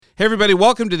Hey, everybody,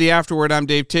 welcome to the Afterword. I'm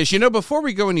Dave Tish. Before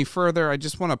we go any further, I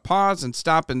just want to pause and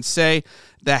stop and say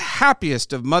the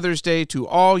happiest of Mother's Day to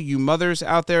all you mothers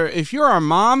out there. If you're our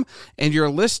mom and you're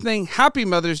listening, happy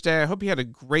Mother's Day. I hope you had a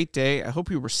great day. I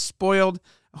hope you were spoiled.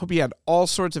 I hope you had all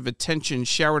sorts of attention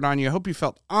showered on you. I hope you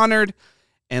felt honored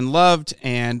and loved,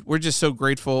 and we're just so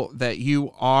grateful that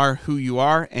you are who you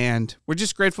are, and we're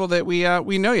just grateful that we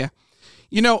know you.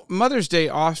 Mother's Day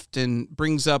often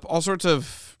brings up all sorts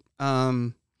of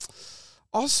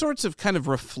kind of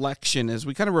reflection as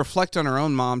we kind of reflect on our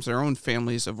own moms, our own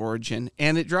families of origin.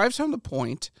 And it drives home the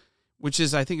point, which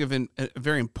is, I think, a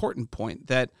very important point,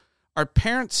 that our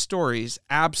parents' stories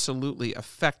absolutely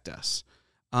affect us.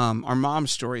 Our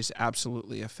mom's stories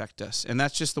absolutely affect us. And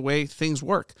that's just the way things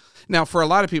work. Now, for a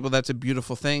lot of people, that's a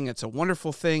beautiful thing. It's a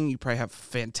wonderful thing. You probably have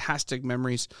fantastic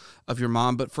memories of your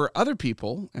mom. But for other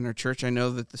people in our church, I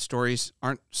know that the stories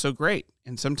aren't so great.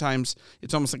 And sometimes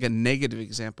it's almost like a negative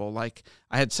example, like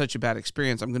I had such a bad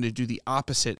experience, I'm going to do the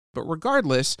opposite. But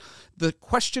regardless, the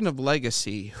question of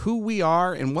legacy, who we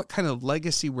are and what kind of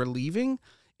legacy we're leaving,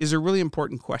 is a really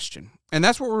important question. And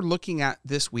that's what we're looking at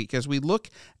this week. As we look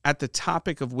at the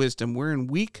topic of wisdom, we're in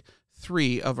week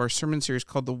 3 of our sermon series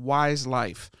called The Wise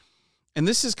Life. And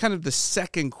this is kind of the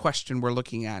second question we're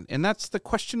looking at. And that's the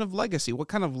question of legacy. What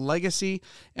kind of legacy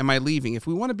am I leaving? If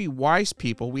we want to be wise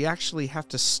people, we actually have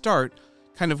to start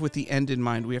kind of with the end in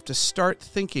mind. We have to start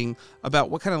thinking about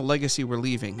what kind of legacy we're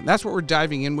leaving. That's what we're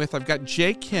diving in with. I've got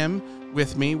Jay Kim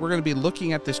with me. We're going to be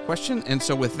looking at this question. And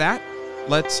so with that,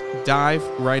 let's dive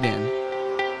right in.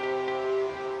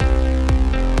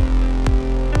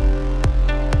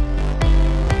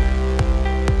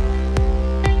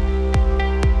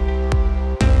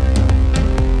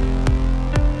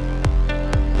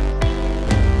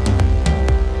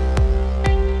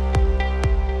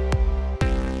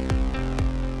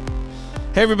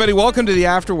 Hey, everybody, welcome to the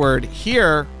Afterword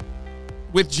here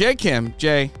with Jay Kim.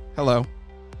 Jay, hello.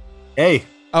 Hey.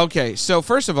 Okay, so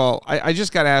first of all, I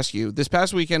just got to ask you, this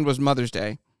past weekend was Mother's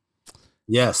Day.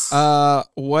 Yes.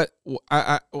 What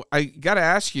I got to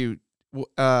ask you,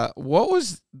 what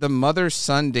was the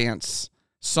mother-son dance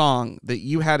song that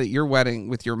you had at your wedding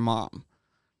with your mom?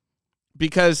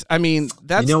 Because, I mean,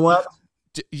 that's... You know what?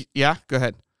 Yeah, go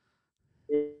ahead.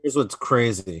 Here's what's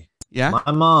crazy. Yeah?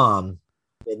 My mom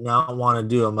did not want to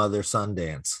do a mother-son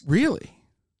dance. Really?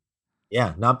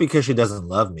 Yeah, not because she doesn't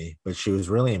love me, but she was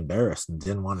really embarrassed and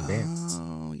didn't want to dance.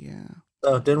 Oh, yeah.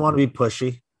 So didn't want to be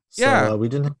pushy. So, Yeah. We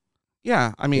didn't.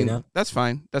 Yeah, I mean, That's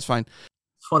fine. That's fine.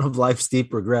 It's one of life's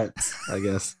deep regrets, I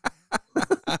guess.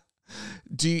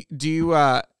 Do you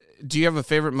have a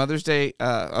favorite Mother's Day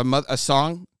a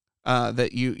song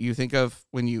that you think of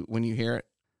when you hear it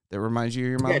that reminds you of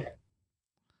your mom?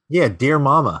 Yeah, Dear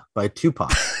Mama by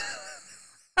Tupac.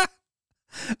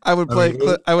 I would play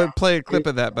a clip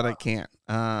of that, but I can't. Is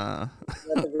that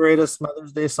the greatest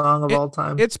Mother's Day song of all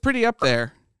time? It's pretty up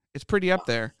there.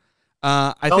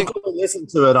 I Don't think go listen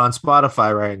to it on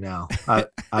Spotify right now.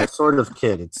 I sort of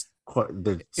kid. It's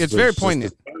very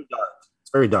poignant.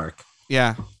 It's very dark.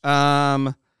 Yeah.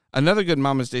 Another good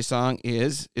Mama's Day song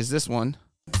is this one.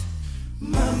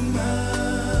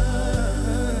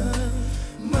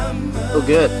 Oh,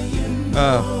 good.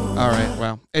 All right.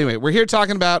 Well, anyway, we're here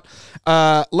talking about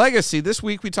legacy. This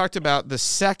week we talked about the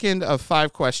second of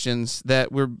 5 questions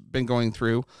that we've been going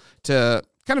through to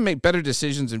kind of make better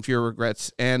decisions and fewer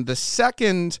regrets. And the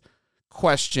second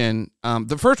question,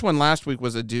 the first one last week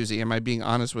was a doozy. Am I being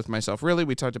honest with myself? Really,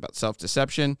 we talked about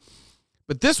self-deception.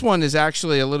 But this one is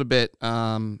actually a little bit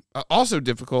also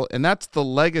difficult, and that's the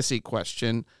legacy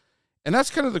question. And that's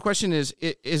kind of the question is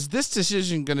this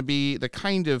decision going to be the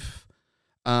kind of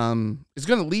is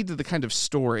going to lead to the kind of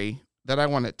story that I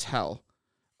want to tell.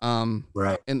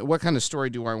 Right. And what kind of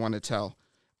story do I want to tell?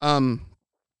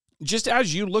 Just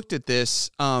as you looked at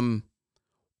this,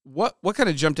 what kind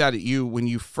of jumped out at you when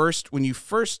you first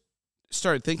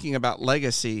started thinking about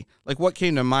legacy? Like, what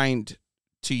came to mind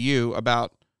to you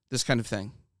about this kind of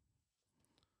thing?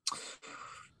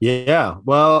 Yeah.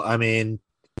 Well, I mean,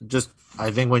 I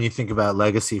think when you think about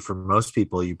legacy for most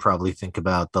people, you probably think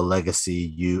about the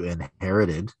legacy you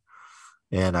inherited.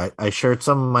 And I shared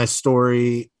some of my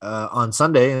story on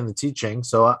Sunday in the teaching.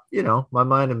 So, my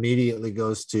mind immediately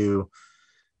goes to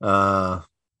the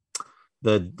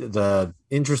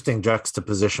interesting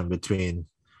juxtaposition between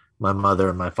my mother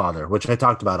and my father, which I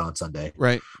talked about on Sunday.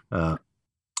 Right. And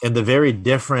the very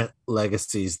different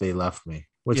legacies they left me,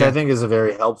 which I think is a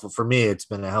very helpful, for me, it's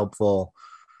been a helpful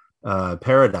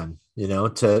paradigm,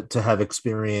 to have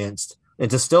experienced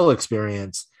and to still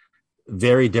experience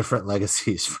very different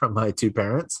legacies from my two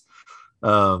parents.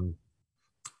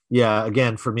 yeah,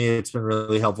 again, for me, it's been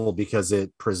really helpful because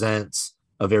it presents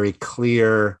a very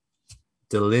clear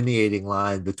delineating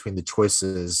line between the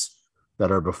choices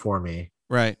that are before me,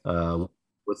 Right. uh,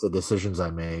 with the decisions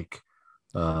I make.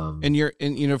 And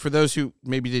Um, for those who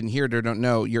maybe didn't hear it or don't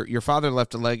know, your father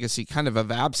left a legacy kind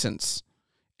of absence,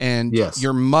 and yes.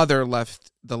 your mother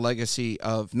left the legacy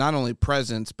of not only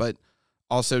presence but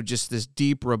also just this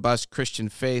deep, robust Christian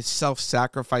faith,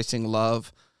 self-sacrificing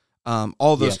love, all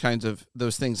Yeah. those kinds of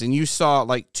those things. And you saw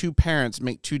like two parents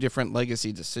make two different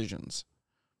legacy decisions.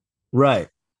 Right.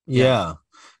 Yeah. Yeah.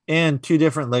 And two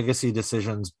different legacy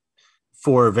decisions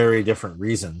for very different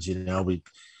reasons. We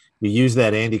use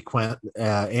that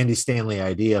Andy Stanley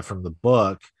idea from the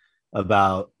book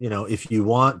about, if you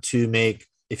want to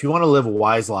live a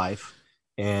wise life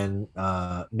and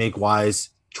make wise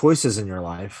choices in your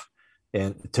life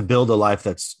and to build a life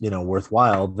that's,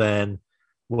 worthwhile, then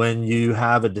when you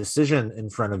have a decision in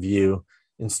front of you,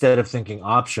 instead of thinking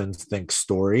options, think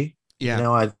story.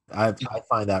 Yeah. I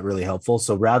find that really helpful.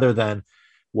 So rather than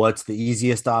what's the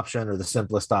easiest option or the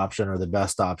simplest option or the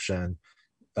best option,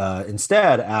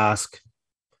 instead ask,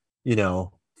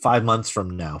 5 months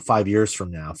from now, 5 years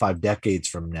from now, 5 decades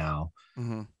from now,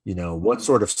 Mm-hmm. what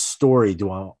sort of story do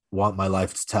I want my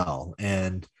life to tell?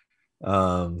 And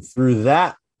through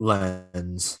that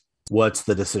lens, what's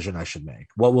the decision I should make?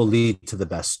 What will lead to the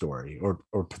best story, or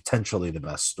potentially the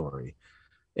best story?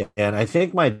 And I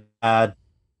think my dad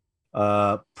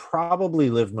probably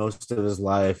lived most of his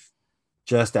life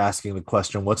just asking the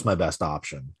question, what's my best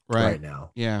option Right. right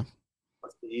now? Yeah.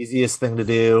 What's the easiest thing to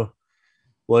do?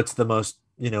 What's the most,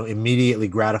 immediately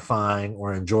gratifying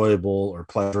or enjoyable or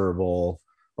pleasurable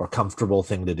or comfortable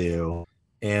thing to do?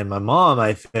 And my mom,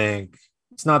 I think,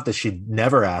 it's not that she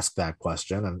never asked that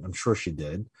question. I'm sure she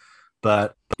did.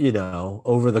 But,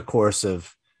 over the course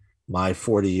of my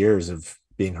 40 years of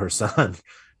being her son,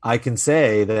 I can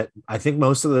say that I think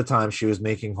most of the time she was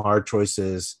making hard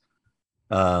choices,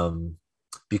 um,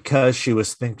 because she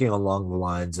was thinking along the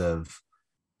lines of,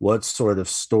 what sort of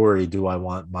story do I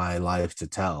want my life to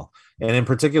tell? And in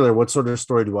particular, what sort of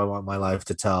story do I want my life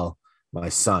to tell my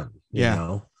son?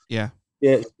 Yeah. Yeah.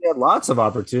 She had lots of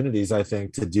opportunities, I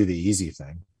think, to do the easy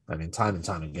thing. I mean, time and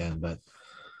time again, but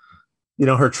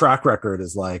her track record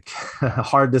is like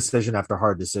hard decision after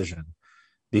hard decision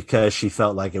because she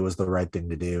felt like it was the right thing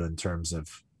to do in terms of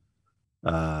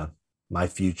uh, my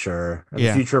future and the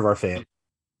Yeah. future of our family.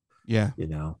 Yeah. You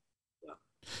know,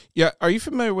 Yeah. Are you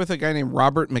familiar with a guy named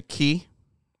Robert McKee?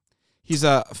 He's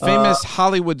a uh, famous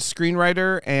Hollywood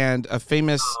screenwriter and a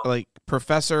famous like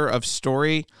professor of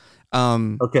story.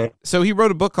 okay, So he wrote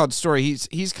a book called Story.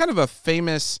 He's kind of a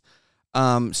famous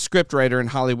script writer in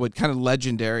Hollywood, kind of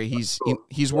legendary.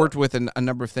 He's worked with a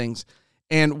number of things.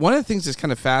 And one of the things that's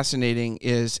kind of fascinating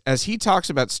is as he talks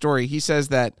about story, he says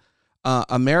that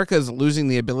America is losing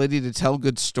the ability to tell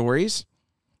good stories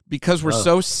because we're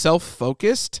so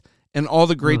self-focused, and all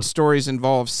the great stories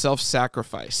involve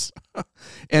self-sacrifice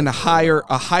and a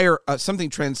higher something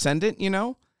transcendent,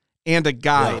 and a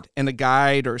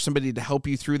guide or somebody to help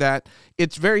you through that.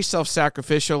 It's very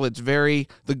self-sacrificial. It's very,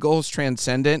 the goal's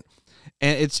transcendent.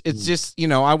 And it's just,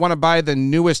 I want to buy the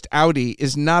newest Audi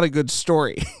is not a good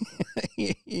story,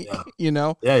 yeah, you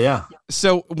know? yeah.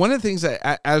 So one of the things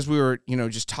that, as we were,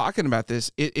 just talking about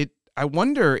this, I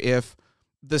wonder if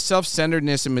the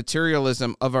self-centeredness and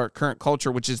materialism of our current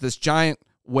culture, which is this giant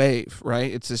wave,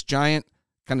 right? It's this giant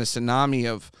kind of tsunami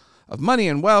of money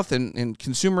and wealth and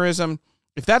consumerism.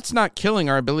 If that's not killing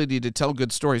our ability to tell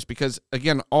good stories, because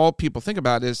again, all people think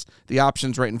about is the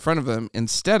options right in front of them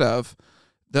instead of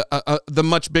the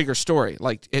much bigger story,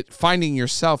 like finding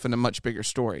yourself in a much bigger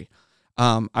story.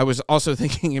 I was also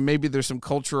thinking, and maybe there's some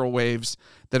cultural waves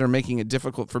that are making it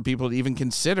difficult for people to even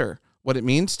consider what it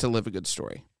means to live a good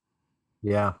story.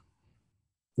 Yeah.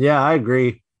 Yeah, I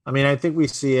agree. I mean, I think we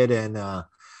see it in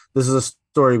this is a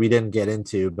story we didn't get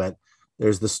into, but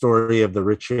there's the story of the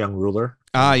rich young ruler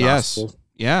in Ah, the yes. gospel,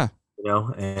 Yeah.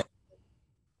 and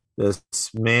this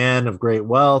man of great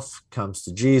wealth comes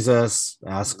to Jesus,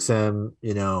 asks him,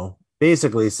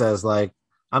 basically says like,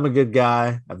 I'm a good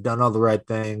guy. I've done all the right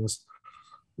things.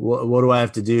 What do I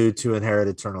have to do to inherit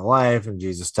eternal life? And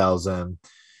Jesus tells him,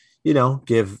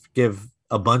 give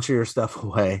a bunch of your stuff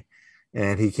away,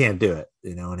 and he can't do it,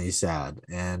 and he's sad.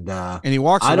 And And he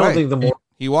walks I don't away. think the more,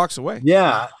 He walks away.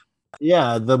 yeah,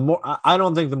 yeah, the more, I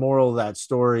don't think the moral of that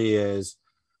story is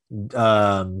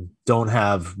don't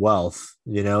have wealth.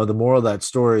 The moral of that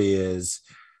story is,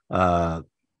 uh,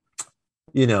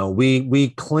 we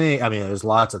cling. I mean, there's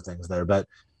lots of things there, but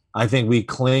I think we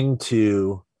cling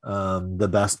to the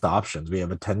best options. We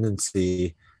have a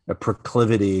tendency, a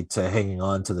proclivity to hanging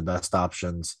on to the best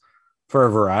options for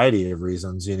a variety of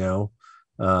reasons,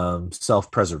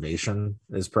 self-preservation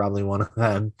is probably one of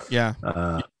them. Yeah.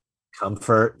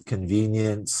 Comfort,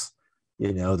 convenience,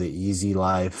 the easy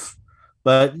life.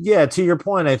 But yeah, to your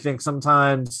point, I think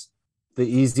sometimes the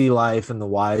easy life and the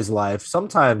wise life,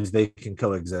 sometimes they can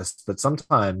coexist, but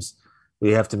sometimes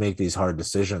we have to make these hard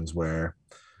decisions where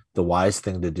the wise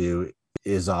thing to do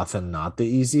is often not the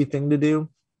easy thing to do.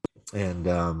 And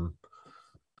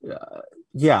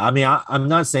yeah, I mean, I'm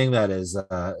not saying that as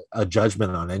a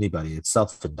judgment on anybody. It's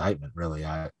self-indictment, really.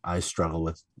 I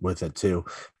struggle with it too,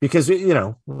 because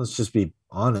let's just be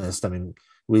honest. I mean,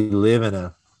 we live in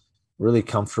a really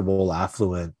comfortable,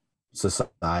 affluent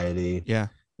society. Yeah.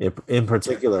 In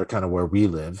particular, kind of where we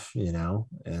live,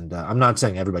 and I'm not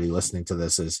saying everybody listening to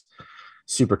this is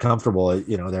super comfortable.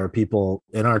 There are people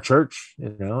in our church,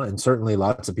 and certainly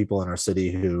lots of people in our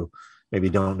city who maybe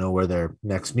don't know where their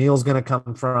next meal is going to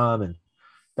come from. And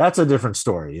that's a different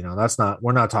story.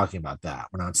 We're not talking about that.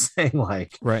 We're not saying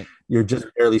like, right, you're just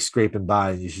barely scraping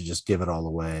by and you should just give it all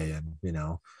away. And,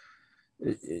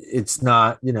 it's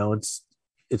not,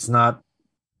 it's not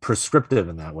prescriptive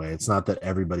in that way. It's not that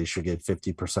everybody should give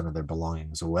 50% of their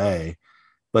belongings away,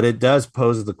 but it does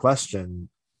pose the question,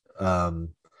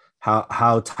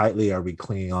 how tightly are we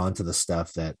clinging on to the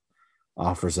stuff that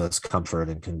offers us comfort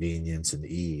and convenience and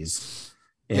ease?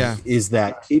 And is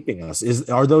that keeping us?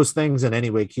 Are those things in any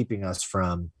way keeping us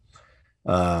from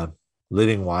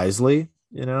living wisely?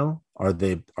 Are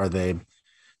they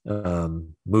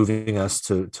moving us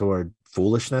toward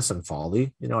foolishness and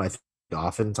folly? I think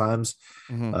oftentimes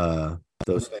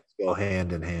those things go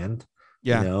hand in hand.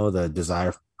 The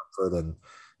desire for comfort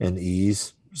and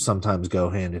ease sometimes go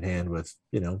hand in hand with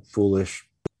foolish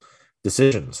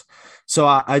decisions. So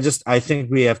I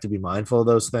think we have to be mindful of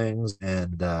those things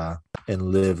and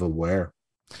live aware.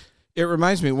 It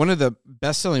reminds me, one of the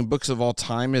best-selling books of all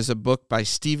time is a book by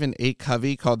Stephen A.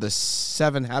 Covey called The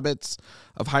 7 Habits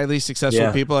of Highly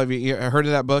Successful People. Have you heard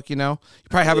of that book? You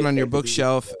probably have it on your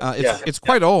bookshelf. It's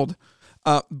quite old.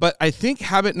 But I think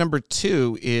habit number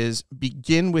 2 is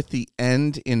begin with the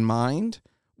end in mind,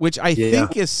 which I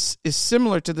think is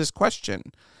similar to this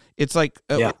question. It's like,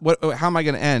 how am I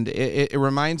going to end? It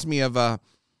reminds me of an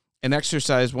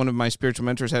exercise one of my spiritual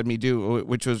mentors had me do,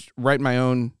 which was write my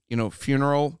own,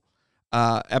 funeral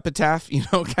epitaph,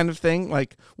 kind of thing.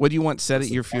 Like, what do you want said at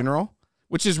your funeral?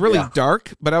 Which is really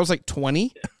dark, but I was like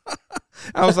 20.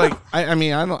 I was like,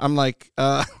 I'm like,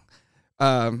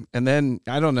 and then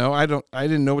I don't know. I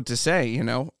didn't know what to say,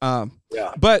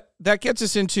 But that gets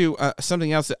us into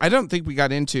something else that I don't think we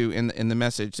got into in the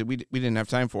message that we didn't have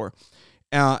time for.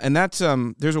 And that's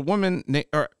there's a woman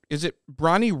or is it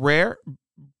Bronnie Ware?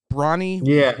 Bronnie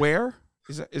Ware?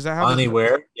 Is that how Bronnie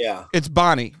Ware? Yeah. It's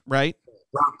Bonnie, right?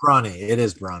 Bronnie. It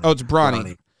is Bronnie. Oh, it's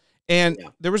Bronnie. And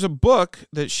there was a book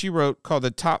that she wrote called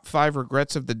The Top 5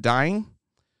 Regrets of the Dying.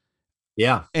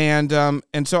 Yeah. And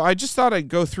so I just thought I'd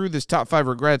go through this top 5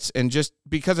 regrets, and just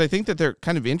because I think that they're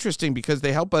kind of interesting because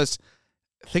they help us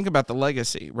think about the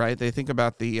legacy, right? They think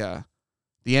about the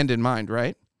end in mind,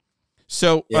 right?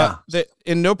 So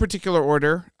in no particular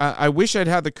order, I wish I'd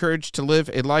had the courage to live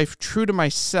a life true to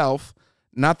myself,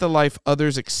 not the life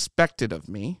others expected of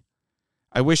me.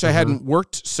 I wish I hadn't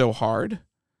worked so hard.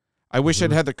 I wish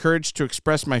I'd had the courage to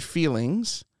express my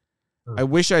feelings. I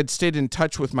wish I'd stayed in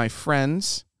touch with my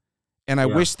friends. And I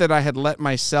wish that I had let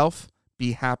myself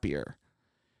be happier.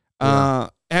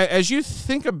 As you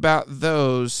think about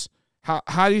those,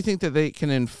 how do you think that they can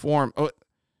inform,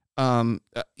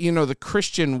 the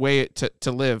Christian way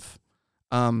to live?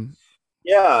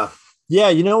 Yeah.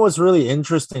 What's really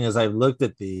interesting as I've looked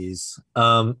at these,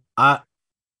 I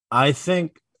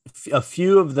think a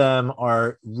few of them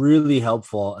are really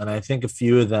helpful, and I think a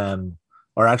few of them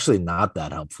are actually not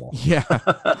that helpful. Yeah.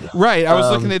 Right. I was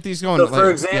looking at these going. So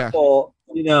for example,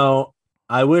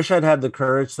 I wish I'd had the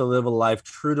courage to live a life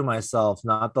true to myself,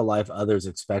 not the life others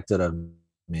expected of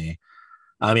me.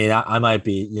 I mean, I might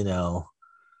be,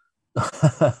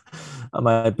 I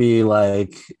might be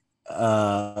like,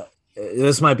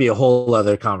 this might be a whole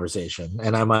other conversation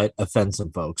and I might offend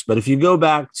some folks. But if you go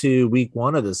back to week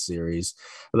 1 of this series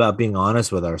about being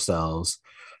honest with ourselves,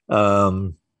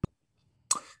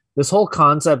 this whole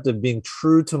concept of being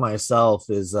true to myself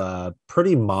is a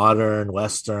pretty modern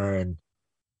Western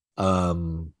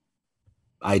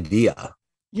idea.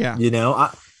 Yeah.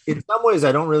 In some ways,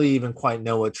 I don't really even quite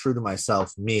know what true to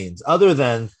myself means, other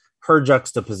than her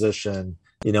juxtaposition,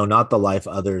 not the life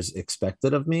others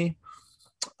expected of me.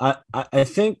 I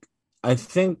think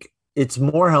it's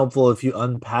more helpful if you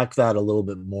unpack that a little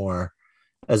bit more.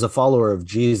 As a follower of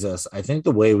Jesus, I think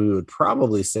the way we would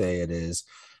probably say it is,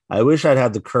 I wish I'd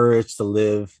had the courage to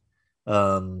live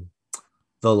um,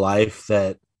 the life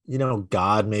that,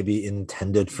 God maybe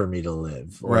intended for me to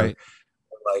live, or Right.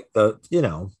 like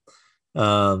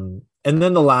and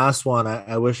then the last one,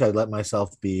 I wish I'd let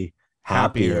myself be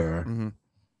Happier. happier. Hmm.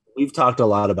 We've talked a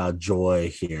lot about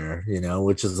joy here,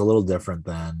 which is a little different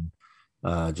than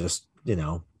just,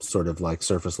 sort of like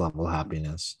surface level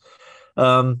happiness.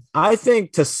 I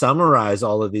think to summarize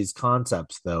all of these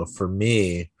concepts, though, for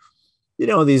me,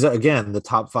 these are, again, the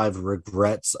top 5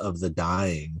 regrets of the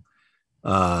dying.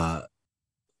 Uh,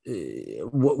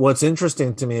 what's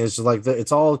interesting to me is like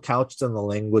it's all couched in the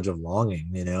language of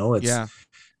longing. It's Yeah.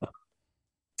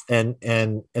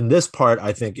 and this part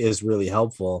I think is really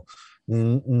helpful.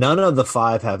 None of the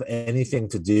 5 have anything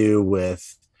to do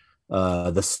with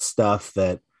the stuff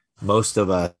that most of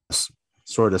us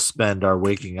sort of spend our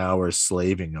waking hours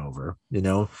slaving over.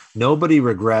 Nobody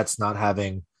regrets not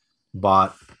having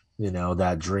bought,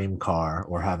 that dream car,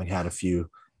 or having had a few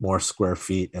more square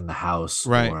feet in the house,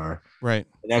 Right. or Right.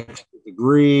 an extra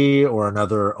degree, or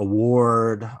another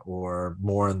award, or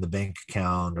more in the bank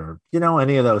account, or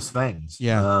any of those things.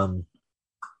 Yeah.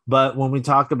 But when we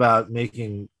talk about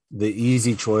making the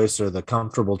easy choice or the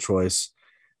comfortable choice,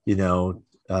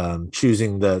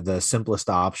 choosing the simplest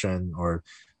option, or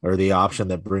the option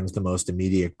that brings the most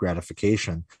immediate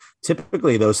gratification,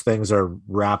 typically those things are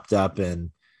wrapped up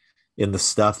in the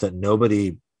stuff that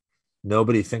nobody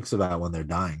thinks about when they're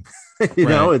dying.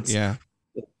 Right. It's Yeah.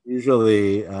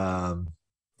 usually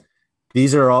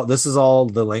this is all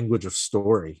the language of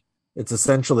story. It's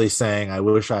essentially saying, I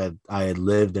wish I had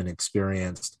lived and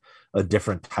experienced a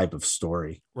different type of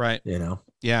story. Right. you know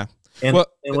Yeah. and Well,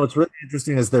 and what's really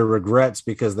interesting is their regrets,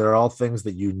 because they're all things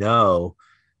that,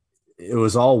 it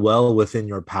was all well within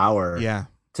your power yeah.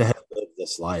 to have lived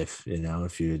this life,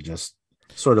 if you had just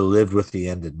sort of lived with the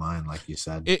end in mind, like you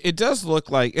said. It does look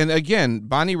like, and again,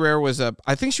 Bonnie Rare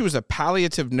I think she was a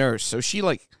palliative nurse. So she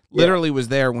like Yeah. literally was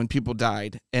there when people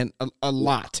died, and a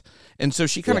lot. And so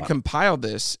she kind of Yeah. compiled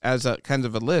this as a kind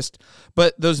of a list.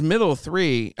 But those middle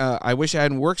 3, I wish I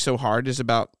hadn't worked so hard, is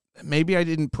about maybe I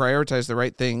didn't prioritize the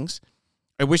right things.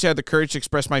 I wish I had the courage to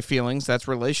express my feelings. That's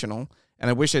relational. And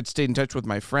I wish I'd stayed in touch with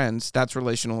my friends. That's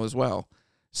relational as well.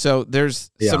 So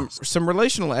there's Yeah. some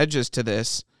relational edges to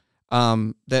this,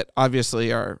 that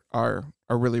obviously are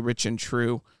really rich and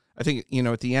true. I think,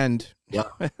 at the end, Yeah.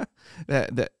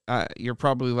 that you're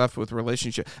probably left with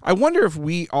relationship. I wonder if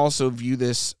we also view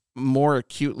this more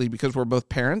acutely because we're both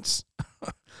parents.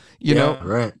 you know,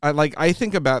 Yeah. Right. I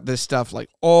think about this stuff like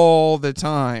all the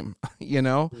time.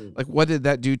 Like, what did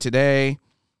that do today?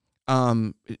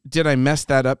 Did I mess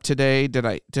that up today? Did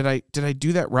I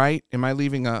do that right? Am I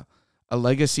leaving a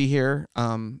legacy here,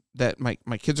 that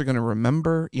my kids are going to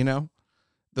remember,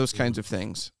 those kinds of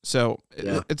things. So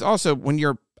Yeah. it's also when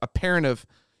you're a parent of,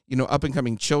 up and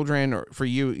coming children, or for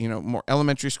you, more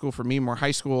elementary school, for me, more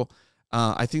high school.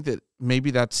 I think that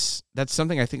maybe that's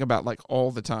something I think about like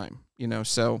all the time,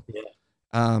 so,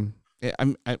 Yeah.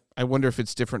 I wonder if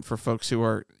it's different for folks who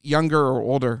are younger or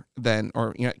older than,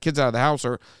 or, kids out of the house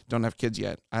or don't have kids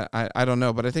yet. I don't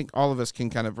know, but I think all of us can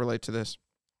kind of relate to this.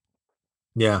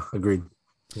 Yeah. Agreed.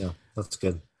 Yeah. That's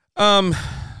good. Um,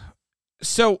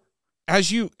 so as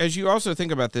you also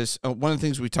think about this, one of the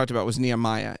things we talked about was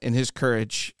Nehemiah and his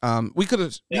courage. We could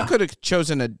have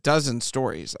chosen a dozen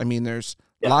stories. I mean, there's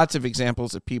lots of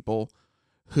examples of people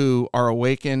who are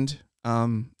awakened,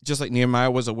 just like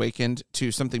Nehemiah was awakened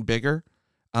to something bigger,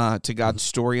 to God's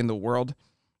story in the world.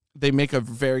 They make a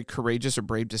very courageous or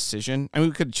brave decision. I mean,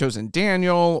 we could have chosen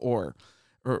Daniel or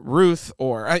Ruth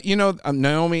or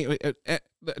Naomi,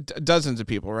 dozens of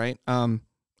people, right?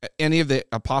 Any of the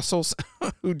apostles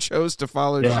who chose to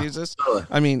follow Jesus. Totally.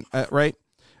 I mean, right?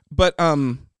 But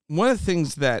one of the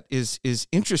things that is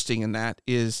interesting in that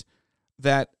is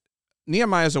that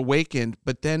Nehemiah is awakened,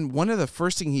 but then one of the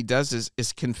first thing he does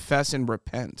is confess and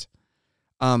repent.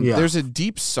 There's a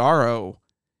deep sorrow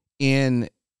in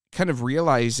kind of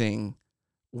realizing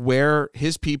where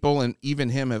his people and even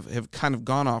him have kind of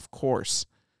gone off course.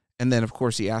 And then, of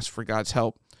course, he asks for God's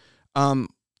help. Part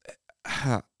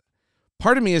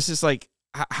of me is just like,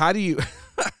 how do you,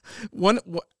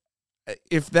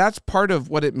 if that's part of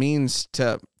what it means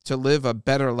to live a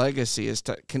better legacy is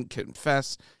to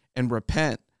confess and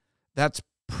repent, that's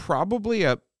probably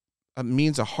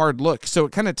means a hard look. So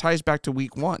it kind of ties back to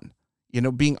week 1,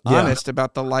 being honest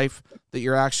about the life that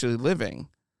you're actually living.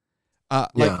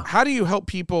 How do you help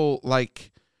people,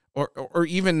 like, or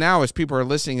even now as people are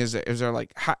listening, is there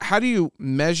like, how do you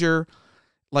measure,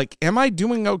 like, am I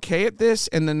doing okay at this?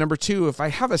 And then number 2, if I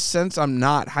have a sense I'm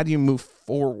not, how do you move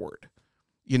forward,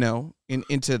 into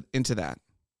that?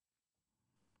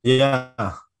 Yeah.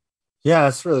 Yeah,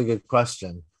 that's a really good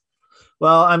question.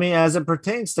 Well, I mean, as it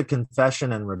pertains to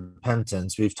confession and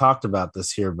repentance, we've talked about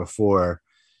this here before.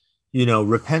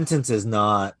 Repentance is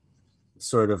not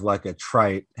sort of like a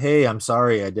trite, hey, I'm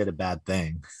sorry I did a bad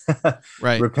thing.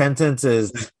 Right. Repentance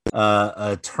is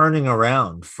a turning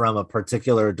around from a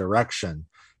particular direction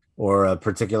or a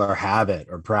particular habit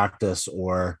or practice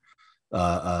or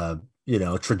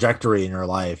trajectory in your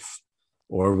life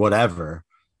or whatever.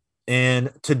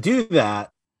 And to do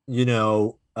that, you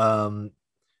know, um,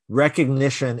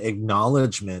 recognition,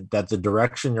 acknowledgement that the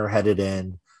direction you're headed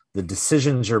in, the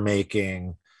decisions you're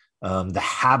making, the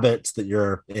habits that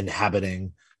you're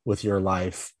inhabiting with your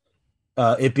life,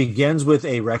 it begins with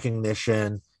a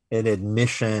recognition, an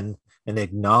admission, an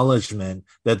acknowledgement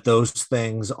that those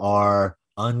things are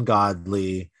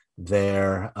ungodly,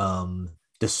 they're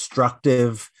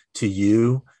destructive to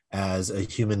you as a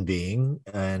human being,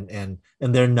 and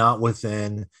they're not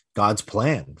within God's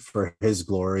plan for His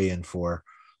glory and for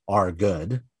our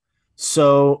good.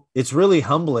 So it's really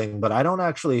humbling, but I don't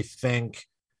actually think,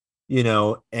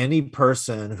 any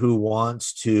person who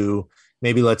wants to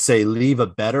maybe, let's say, leave a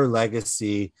better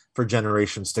legacy for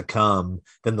generations to come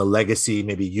than the legacy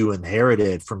maybe you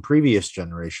inherited from previous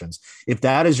generations. If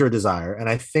that is your desire, and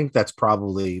I think that's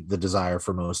probably the desire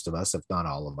for most of us, if not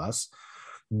all of us,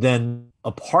 then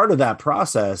a part of that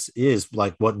process is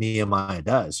like what Nehemiah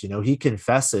does. He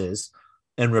confesses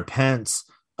and repents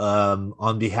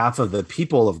on behalf of the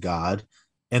people of God,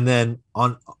 and then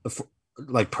on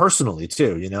like personally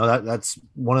too. That's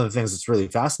one of the things that's really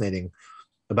fascinating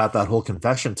about that whole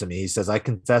confession to me. He says, I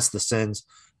confess the sins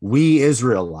we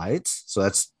Israelites, so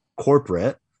that's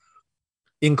corporate,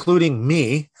 including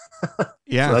me, so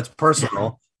Yeah. that's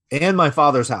personal, and my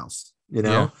father's house,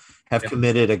 Yeah. have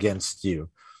committed against you.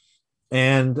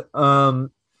 And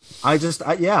I'm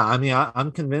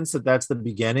convinced that that's the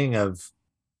beginning of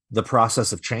the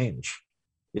process of change.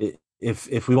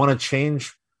 If we want to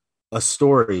change a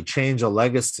story, change a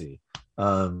legacy,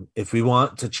 if we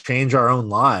want to change our own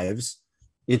lives,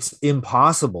 it's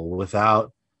impossible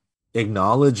without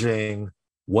acknowledging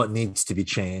what needs to be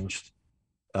changed,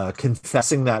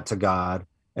 confessing that to God,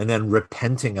 and then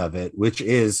repenting of it, which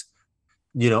is,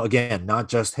 again, not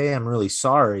just, hey, I'm really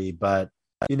sorry, but,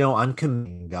 I'm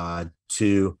committing God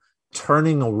to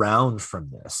turning around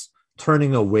from this,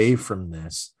 turning away from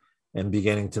this, and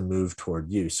beginning to move toward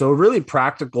you. So, a really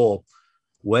practical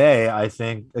way, I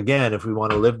think, again, if we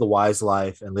want to live the wise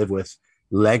life and live with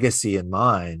legacy in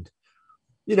mind,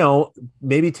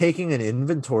 maybe taking an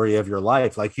inventory of your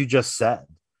life, like you just said,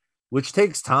 which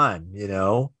takes time,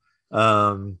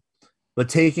 but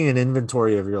taking an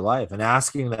inventory of your life and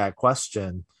asking that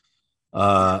question,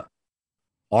 uh,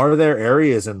 are there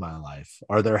areas in my life?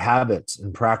 Are there habits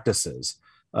and practices?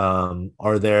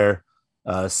 Are there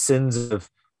sins of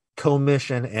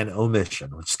commission and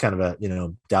omission, which is kind of a,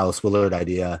 Dallas Willard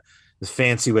idea, this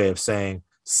fancy way of saying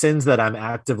sins that I'm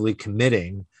actively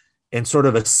committing and sort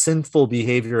of a sinful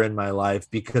behavior in my life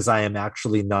because I am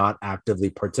actually not actively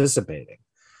participating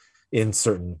in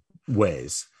certain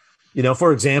ways.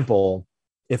 For example,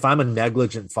 if I'm a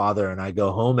negligent father and I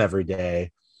go home every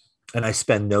day and I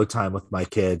spend no time with my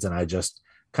kids and I just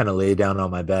kind of lay down on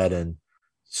my bed and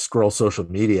scroll social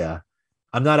media,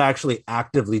 I'm not actually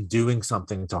actively doing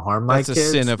something to harm my That's a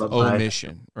sin kids, of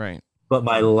omission. Right. but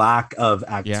my lack of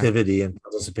Yeah. activity and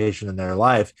participation in their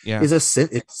life Yeah. is a sin.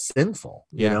 It's sinful,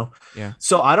 Yeah. Yeah.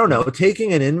 So I don't know,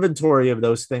 taking an inventory of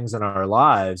those things in our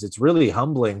lives, it's really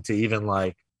humbling to even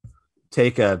like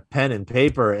take a pen and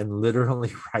paper and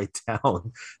literally write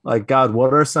down, like, God,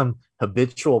 what are some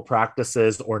habitual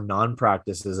practices or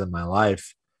non-practices in my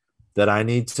life that I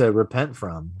need to repent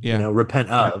from, Yeah. repent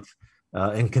of,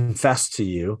 and confess to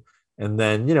you, and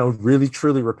then, really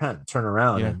truly repent, turn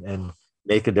around, Yeah. and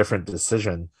make a different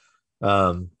decision.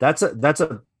 That's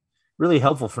a really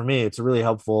helpful for me. It's a really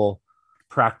helpful,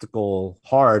 practical,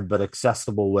 hard, but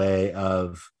accessible way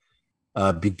of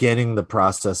beginning the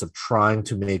process of trying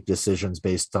to make decisions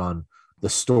based on the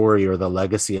story or the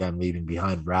legacy I'm leaving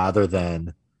behind rather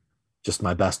than just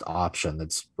my best option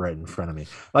that's right in front of me.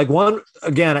 Like, one,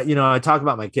 again, I talk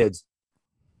about my kids.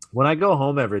 When I go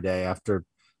home every day after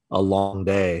a long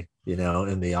day,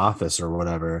 in the office or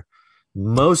whatever,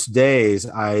 most days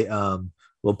I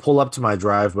will pull up to my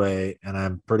driveway and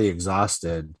I'm pretty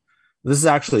exhausted. This is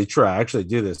actually true. I actually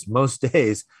do this most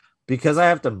days because I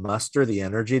have to muster the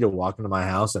energy to walk into my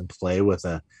house and play with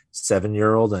a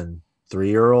 7-year-old and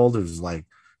 3-year-old who's like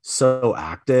so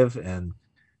active. And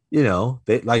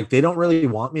they don't really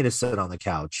want me to sit on the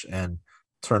couch and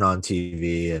turn on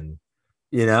TV, and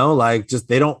like, just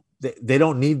they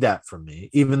don't need that from me,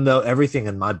 even though everything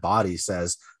in my body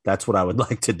says that's what I would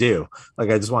like to do. Like,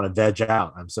 I just want to veg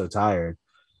out. I'm so tired.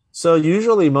 So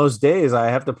usually most days I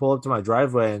have to pull up to my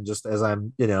driveway, and just as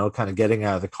I'm, kind of getting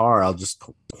out of the car, I'll just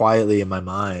quietly in my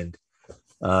mind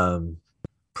um,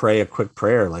 pray a quick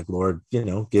prayer like, Lord,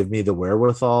 give me the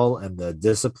wherewithal and the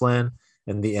discipline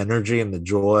and the energy and the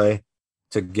joy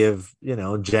to give,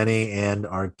 Jenny and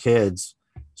our kids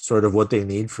sort of what they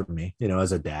need from me,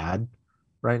 as a dad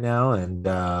right now. And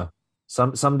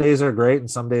some days are great, and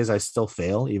some days I still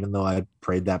fail, even though I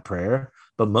prayed that prayer.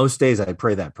 But most days I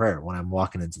pray that prayer when I'm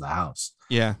walking into the house.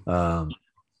 Yeah.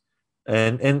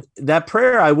 And that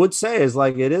prayer, I would say, is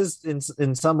like, it is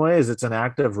in some ways it's an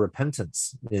act of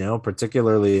repentance,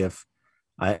 particularly if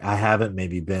I haven't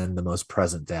maybe been the most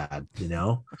present dad,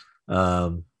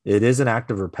 it is an act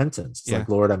of repentance. It's like,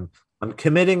 Lord, I'm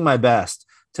committing my best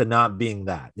to not being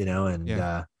that,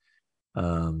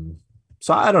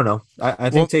 so I don't know.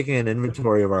 I think taking an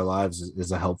inventory of our lives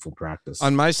is a helpful practice.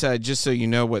 On my side, just so you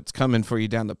know what's coming for you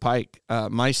down the pike,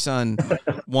 my son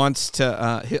wants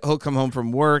to. He'll come home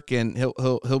from work and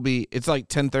he'll be. It's like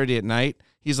 10:30 at night.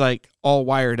 He's like all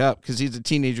wired up because he's a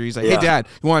teenager. He's like, "Hey, Dad,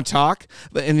 you want to talk?"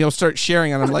 And he'll start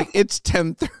sharing. And I'm like, "It's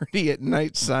 10:30 at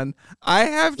night, son. I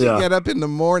have to get up in the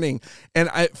morning."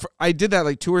 And I did that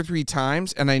like 2 or 3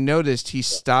 times, and I noticed he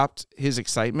stopped his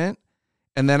excitement.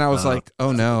 And then I was like,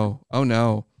 oh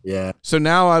no. Yeah. So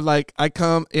now I'm like,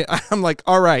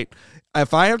 all right,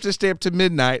 if I have to stay up to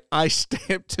midnight, I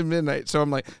stay up to midnight. So I'm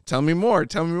like, tell me more.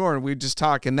 And we just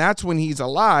talk. And that's when he's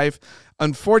alive,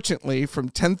 unfortunately, from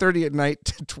 10:30 at night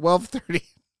to 12:30.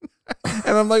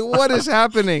 And I'm like, what is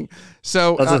happening?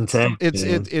 So that's intense.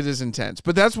 It is intense,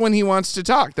 but that's when he wants to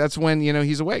talk. That's when,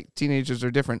 he's awake. Teenagers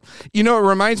are different. It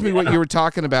reminds me what you were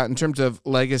talking about in terms of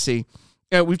legacy.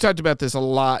 Yeah, we've talked about this a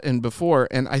lot and before,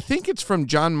 and I think it's from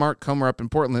John Mark Comer up in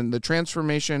Portland, the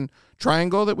transformation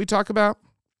triangle that we talk about.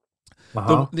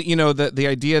 Uh-huh. The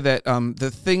idea that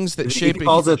the things that shape he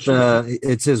calls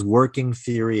it's his working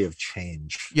theory of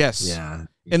change. Yes. Yeah.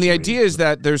 And the idea is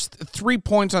that there's 3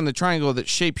 points on the triangle that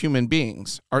shape human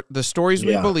beings: are the stories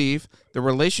we believe, the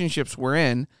relationships we're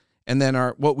in, and then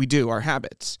what we do, our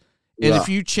habits. And if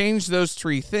you change those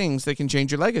 3 things, they can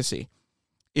change your legacy.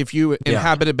 If you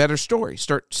inhabit a better story,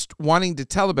 start wanting to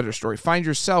tell a better story, find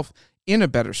yourself in a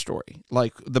better story,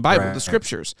 like the Bible, the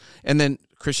scriptures, and then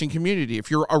Christian community.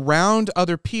 If you're around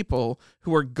other people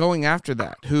who are going after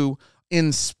that, who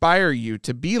inspire you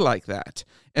to be like that.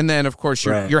 And then, of course,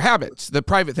 your habits, the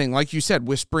private thing, like you said,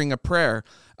 whispering a prayer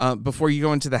before you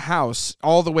go into the house,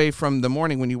 all the way from the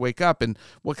morning when you wake up, and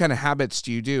what kind of habits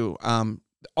do you do?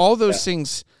 All those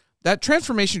things, that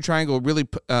transformation triangle really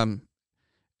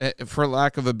for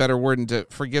lack of a better word, and to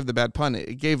forgive the bad pun,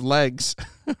 it gave legs.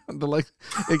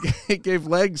 It gave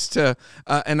legs to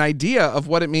an idea of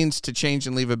what it means to change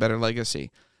and leave a better legacy.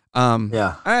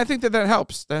 I think that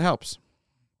helps. That helps.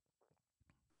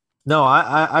 No,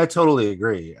 I totally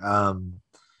agree. And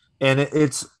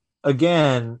it's,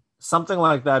 again, something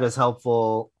like that is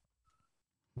helpful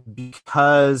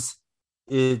because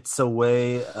it's a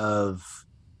way of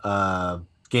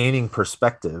gaining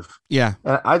perspective. Yeah.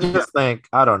 And I just think,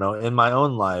 I don't know, in my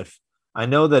own life, I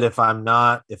know that if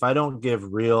I don't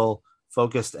give real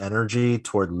focused energy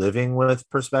toward living with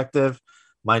perspective,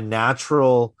 my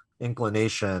natural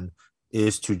inclination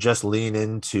is to just lean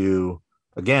into,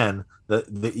 again,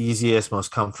 the easiest,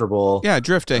 most comfortable.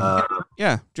 Drifting.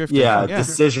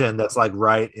 Decision that's like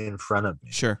right in front of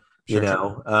me. Sure.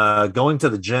 Going to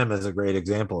the gym is a great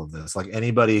example of this. Like,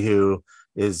 anybody who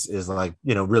is like,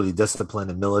 really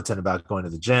disciplined and militant about going to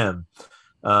the gym,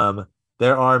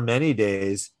 there are many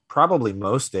days, probably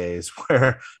most days,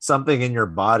 where something in your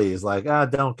body is like,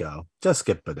 don't go, just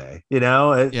skip a day,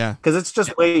 because it's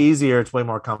just way easier, it's way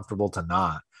more comfortable to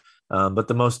not. But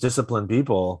the most disciplined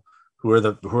people, who are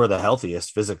the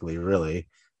healthiest physically, really,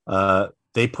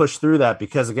 they push through that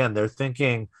because, again, they're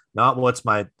thinking not what's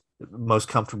my most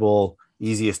comfortable,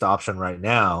 easiest option right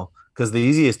now, because the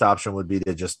easiest option would be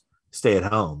to just stay at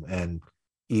home and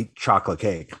eat chocolate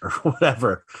cake or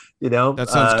whatever, That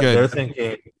sounds good. They're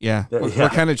thinking,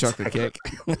 what kind of chocolate cake?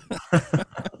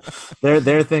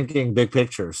 they're thinking big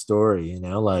picture story,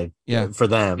 for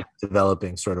them,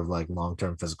 developing sort of like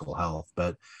long-term physical health.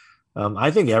 But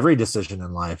I think every decision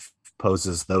in life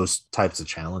poses those types of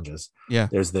challenges.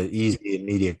 There's the easy,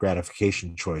 immediate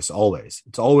gratification choice.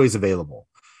 It's always available.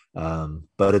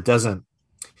 But it doesn't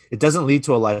lead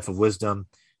to a life of wisdom.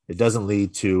 It doesn't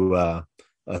lead to a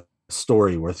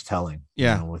story worth telling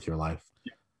with your life.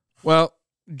 Well,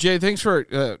 Jay, thanks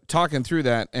for talking through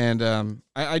that. And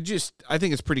I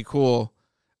think it's pretty cool.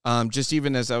 Just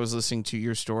even as I was listening to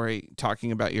your story,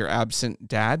 talking about your absent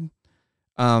dad,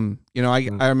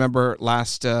 I remember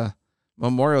last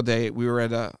Memorial Day, we were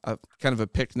at a kind of a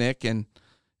picnic, and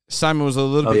Simon was a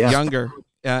little bit younger,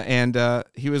 and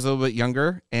he was a little bit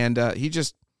younger, and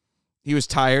he was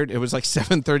tired. It was like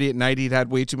 7:30 at night. He'd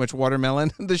had way too much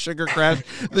watermelon. The sugar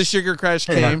crash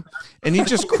came, and he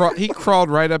just crawled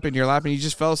right up in your lap, and he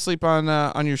just fell asleep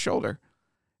on your shoulder.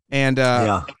 And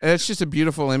it's just a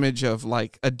beautiful image of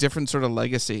like a different sort of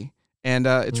legacy, and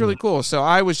it's really cool. So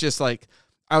I was just like,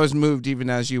 I was moved even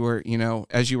as you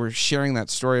were sharing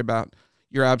that story about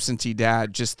your absentee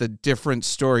dad, just the different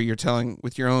story you're telling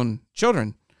with your own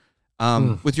children,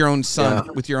 with your own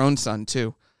son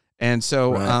too. And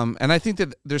so, and I think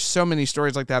that there's so many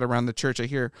stories like that around the church. I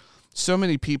hear so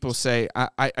many people say,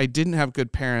 I didn't have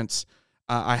good parents.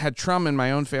 I had trauma in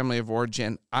my own family of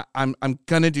origin. I'm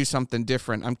going to do something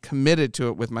different. I'm committed to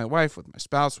it with my wife, with my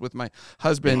spouse, with my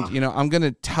husband. I'm going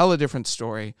to tell a different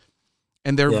story.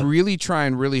 And they're really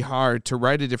trying really hard to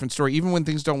write a different story, even when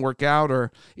things don't work out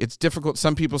or it's difficult.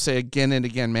 Some people say again and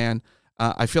again, man,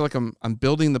 I feel like I'm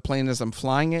building the plane as I'm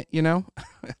flying it,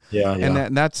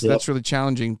 And that's really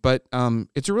challenging. But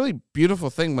it's a really beautiful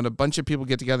thing when a bunch of people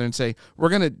get together and say, we're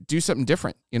going to do something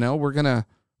different. We're going to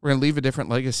leave a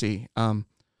different legacy.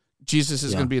 Jesus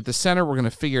is going to be at the center. We're going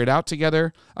to figure it out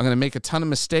together. I'm going to make a ton of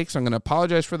mistakes. I'm going to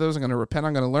apologize for those. I'm going to repent.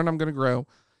 I'm going to learn. I'm going to grow.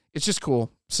 It's just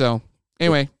cool. So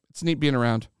anyway, it's neat being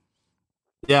around.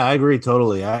 Yeah, I agree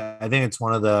totally. I think it's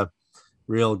one of the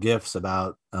real gifts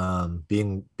about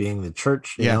being the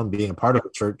church, being a part of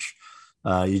a church.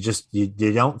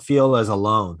 You don't feel as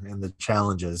alone in the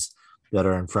challenges that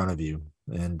are in front of you.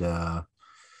 And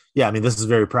this is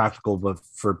very practical, but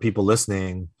for people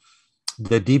listening,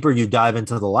 the deeper you dive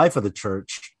into the life of the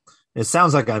church, it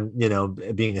sounds like I'm,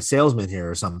 being a salesman here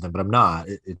or something, but I'm not.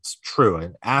 It's true.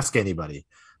 And ask anybody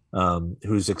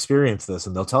who's experienced this,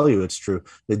 and they'll tell you it's true.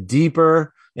 The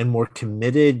deeper and more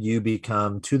committed you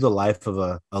become to the life of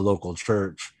a local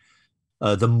church,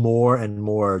 the more and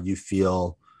more you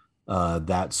feel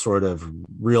that sort of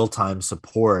real-time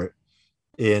support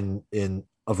in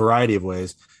a variety of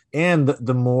ways, and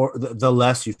the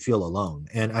less you feel alone.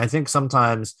 And I think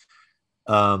sometimes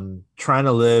trying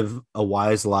to live a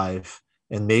wise life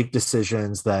and make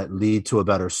decisions that lead to a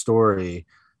better story,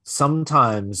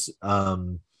 sometimes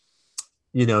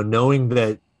knowing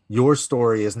that your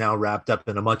story is now wrapped up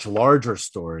in a much larger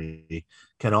story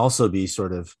can also be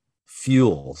sort of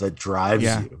fuel that drives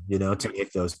you, to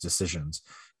make those decisions,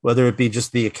 whether it be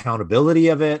just the accountability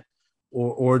of it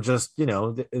or just,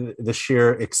 the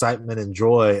sheer excitement and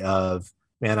joy of,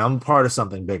 man, I'm part of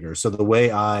something bigger. So the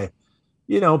way I,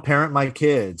 parent my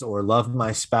kids or love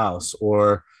my spouse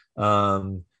or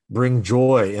bring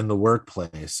joy in the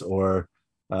workplace or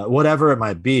whatever it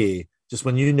might be, just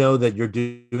when you know that you're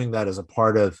doing that as a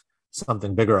part of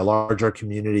something bigger, a larger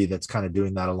community that's kind of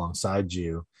doing that alongside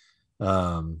you.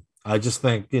 I just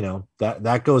think,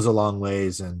 that goes a long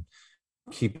ways in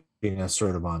keeping us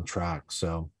sort of on track.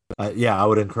 So I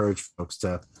would encourage folks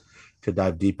to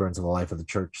dive deeper into the life of the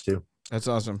church too. That's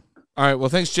awesome. All right. Well,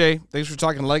 thanks, Jay. Thanks for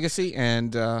talking legacy,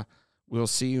 and we'll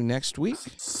see you next week.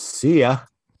 See ya.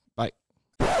 Bye.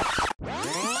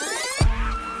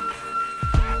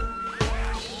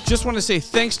 Just want to say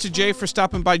thanks to Jay for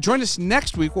stopping by. Join us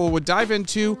next week where we'll dive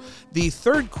into the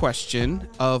third question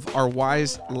of our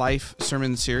Wise Life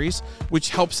sermon series,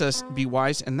 which helps us be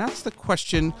wise, and that's the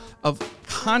question of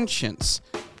conscience.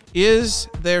 Is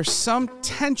there some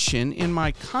tension in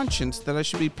my conscience that I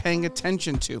should be paying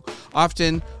attention to?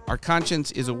 Often, our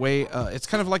conscience is a way, it's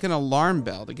kind of like an alarm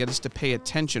bell to get us to pay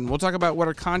attention. We'll talk about what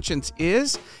our conscience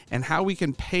is and how we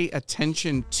can pay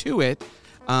attention to it,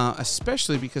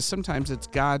 especially because sometimes it's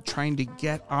God trying to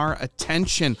get our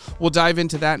attention. We'll dive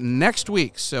into that next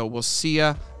week, so we'll see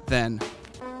you then.